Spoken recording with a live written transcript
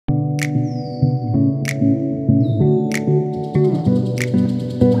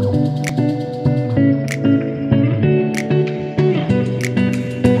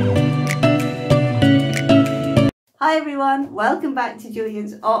Hi everyone, welcome back to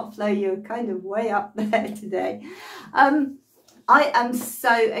Julian's Art Flow. You're kind of way up there today. I am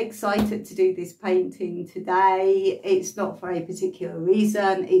so excited to do this painting today. It's not for a particular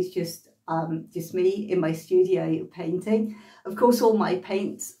reason, it's just me in my studio painting. Of course, all my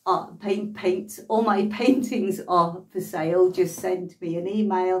all my paintings are for sale. Just send me an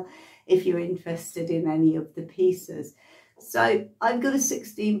email if you're interested in any of the pieces. So I've got a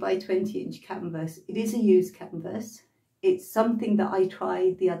 16 by 20 inch canvas. It is a used canvas. It's something that I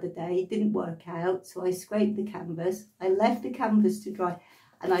tried the other day, didn't work out, so I scraped the canvas. I left the canvas to dry,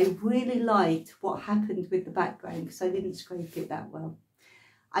 and I really liked what happened with the background because I didn't scrape it that well.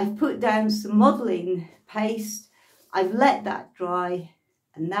 I've put down some modelling paste, I've let that dry,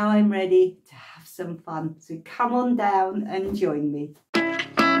 and now I'm ready to have some fun. So come on down and join me.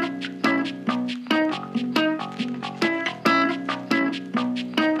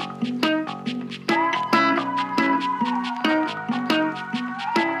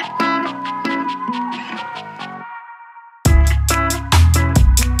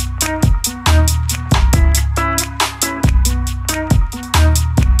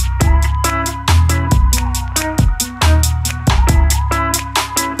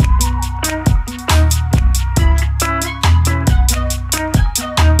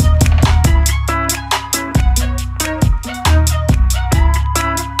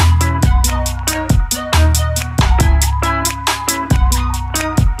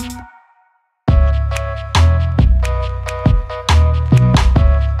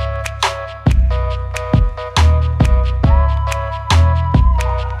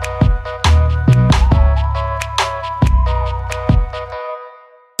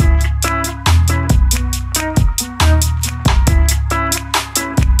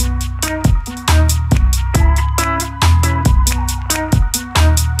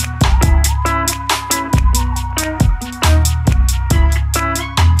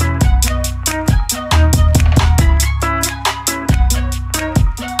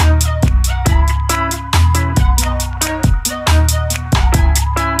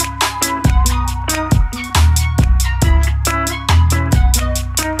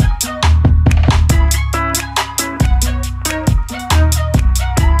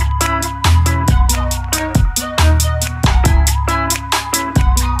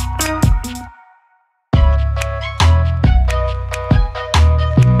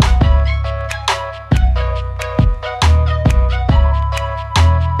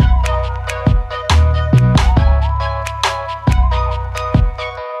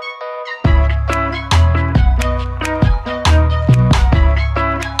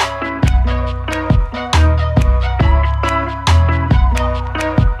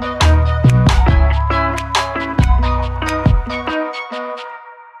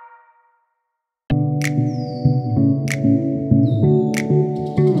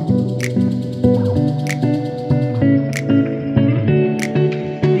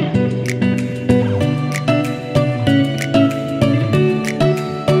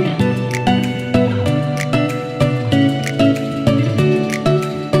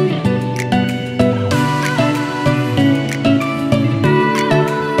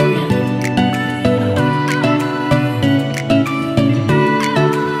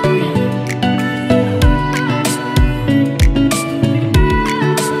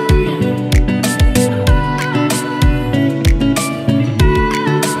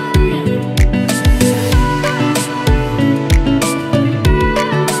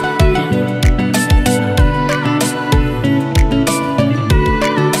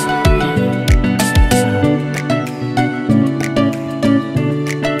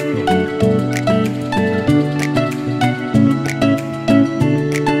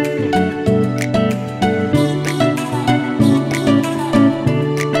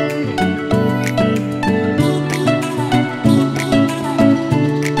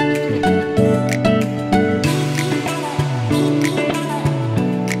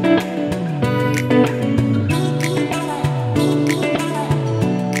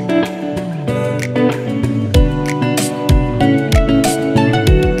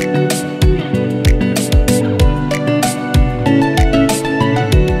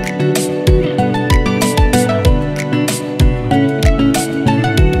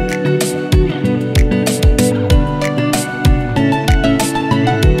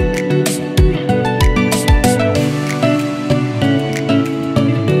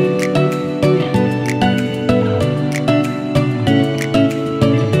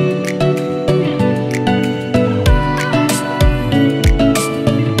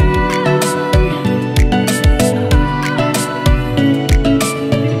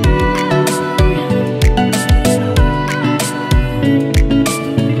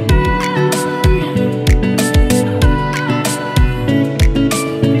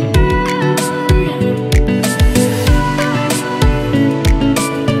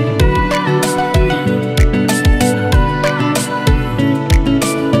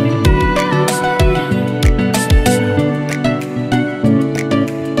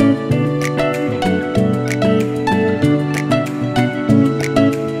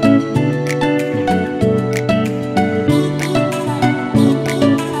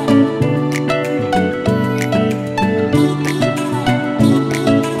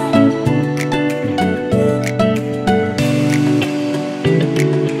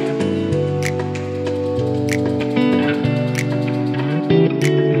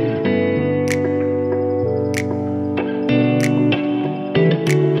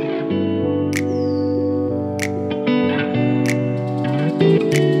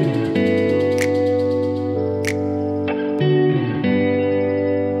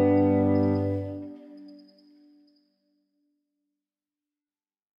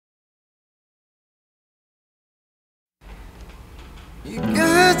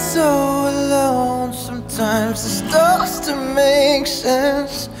 sometimes it starts to make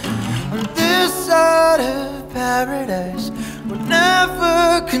sense. On this side of paradise, we're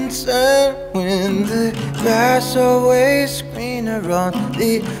never concerned when the grass always greener on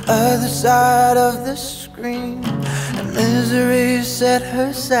the other side of the screen. And misery set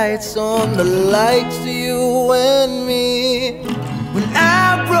her sights on the likes of you and me. When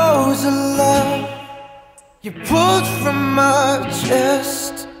arrows of love you pulled from our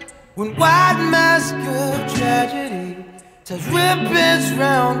chest, when white mask of tragedy ties ribbons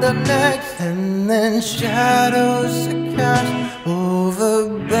round our necks, and then shadows are cast over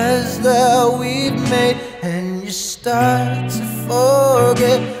beds that we've made, and you start to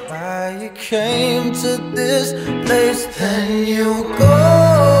forget why you came to this place. Then you go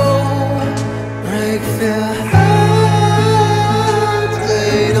break their hearts.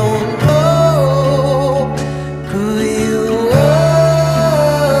 They don't know who you are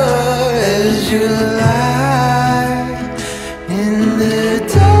as you lie in the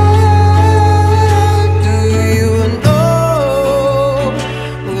dark. Do you know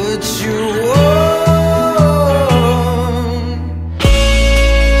what you want?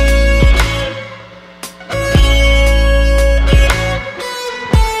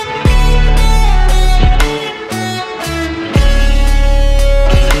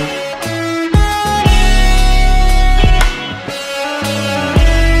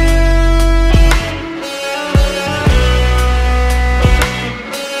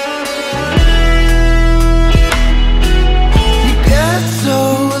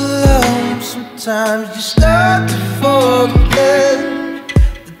 Sometimes you start to forget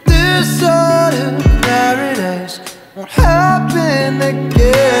that this sort of paradise won't happen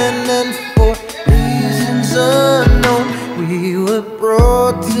again. And for reasons unknown, we were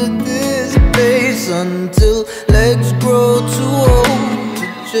brought to this place until legs grow too old to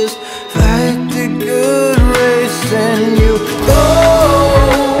just fight the good race. And you go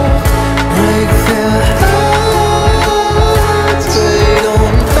break their hearts. They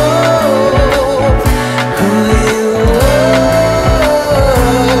don't know who you are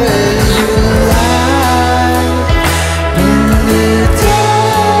as you lie in the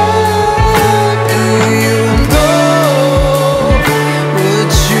dark. Do you know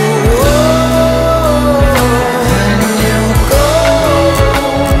what you want? When you go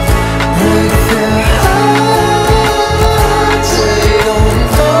break their hearts. They don't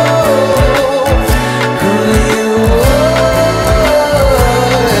know who you are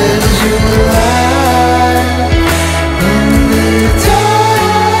as you lie in the dark.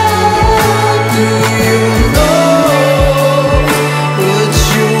 Do you know what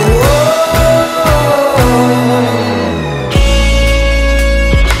you want?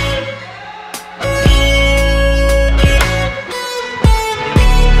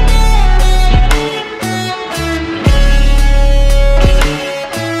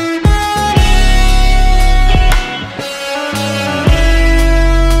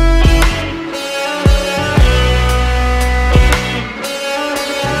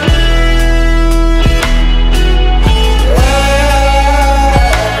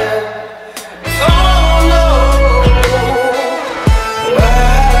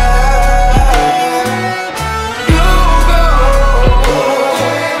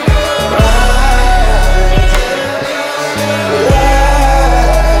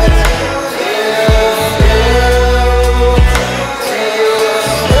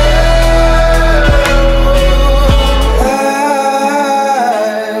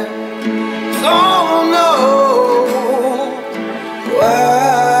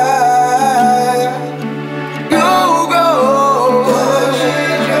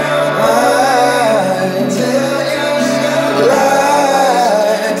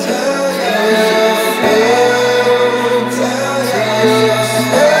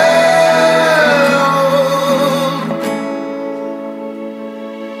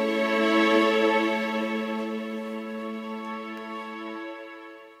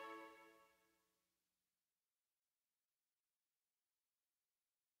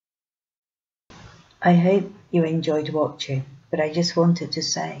 I hope you enjoyed watching, but I just wanted to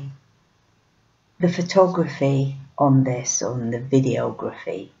say the photography on this, on the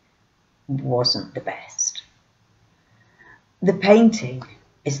videography, wasn't the best. The painting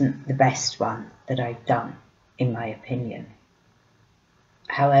isn't the best one that I've done, in my opinion.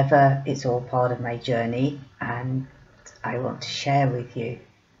 However, it's all part of my journey and I want to share with you.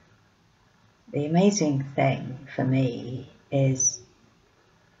 The amazing thing for me is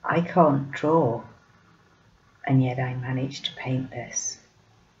I can't draw, and yet I managed to paint this.